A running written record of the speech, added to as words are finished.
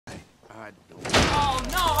I do? Oh,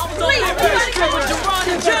 no, I was over there with Jerron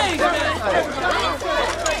and James, man.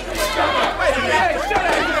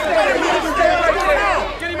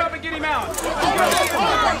 Get him up and get him out.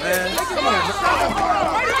 Man. Come on,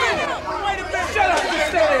 Wait a minute. Shut up. You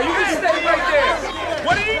stay there. You just stay right there.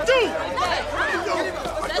 What did he do?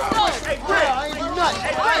 Let's go. Hey, Rick.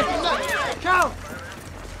 Count.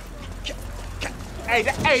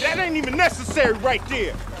 Hey, that ain't even necessary right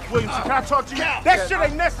there. Williamson, can I talk to you? That shit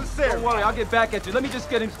ain't necessary. Don't worry, I'll get back at you. Let me just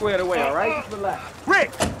get him squared away, all right? Just relax.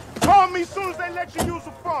 Rick, call me as soon as they let you use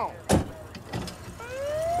the phone.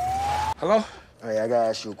 Hello? Hey, I gotta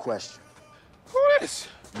ask you a question. Who is?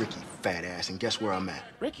 Ricky, fat ass, and guess where I'm at?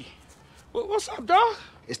 Ricky. What's up, dog?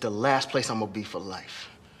 It's the last place I'm gonna be for life.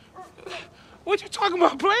 What you talking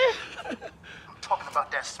about, player? I'm talking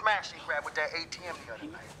about that smash you grabbed with that ATM the other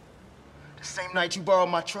night. The same night you borrowed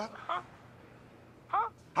my truck. Huh?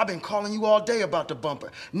 I've been calling you all day about the bumper.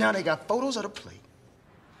 Now they got photos of the plate.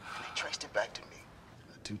 And they traced it back to me.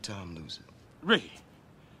 A two-time loser. Ricky,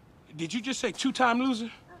 did you just say two-time loser?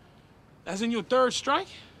 As in your third strike?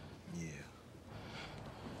 Yeah.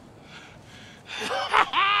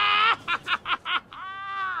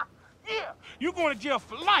 Yeah, you're going to jail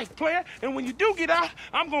for life, player. And when you do get out,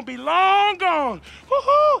 I'm going to be long gone.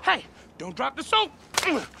 Woo-hoo! Hey, don't drop the soap.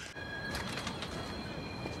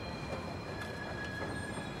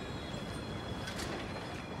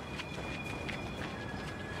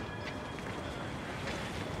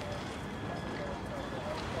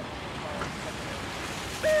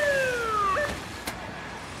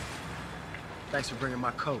 Thanks for bringing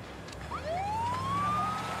my coat.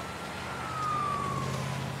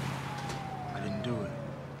 I didn't do it.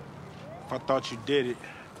 If I thought you did it,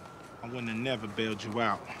 I wouldn't have never bailed you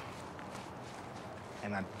out.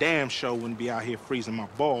 And I damn sure wouldn't be out here freezing my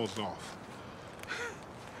balls off.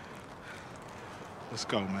 Let's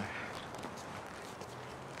go, man.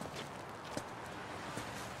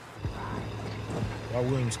 Why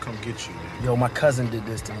Williams come get you, man? Yo, my cousin did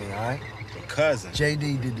this to me, all right? Your cousin?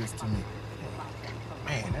 JD did this to me.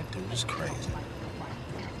 Man, that dude is crazy.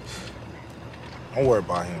 Don't worry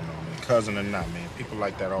about him, man. Cousin or not, man. People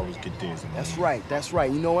like that always get dizzy. That's right, that's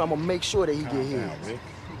right. You know what? I'm gonna make sure that he get Calm his. down, Rick.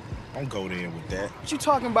 Don't go there with that. What you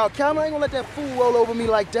talking about, Cal? I ain't gonna let that fool roll over me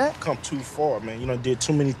like that. Come too far, man. You done did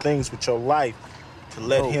too many things with your life to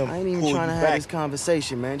let him I ain't even pull trying to you have back. this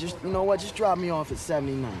conversation, man. Just, you know what? Just drop me off at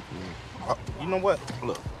 79th, man. You know what?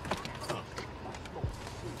 Look.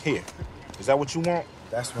 Here. Is that what you want?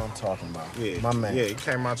 That's what I'm talking about. Yeah. My man. Yeah, it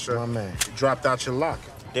came out your... My man. It dropped out your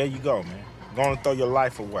locker. There you go, man. Go on and throw your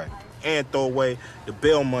life away. And throw away the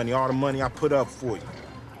bail money, all the money I put up for you.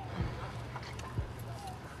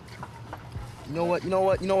 You know what,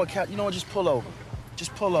 Cal? You know what? Just pull over.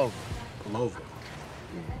 Just pull over. Pull over.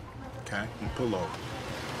 Okay? You pull over.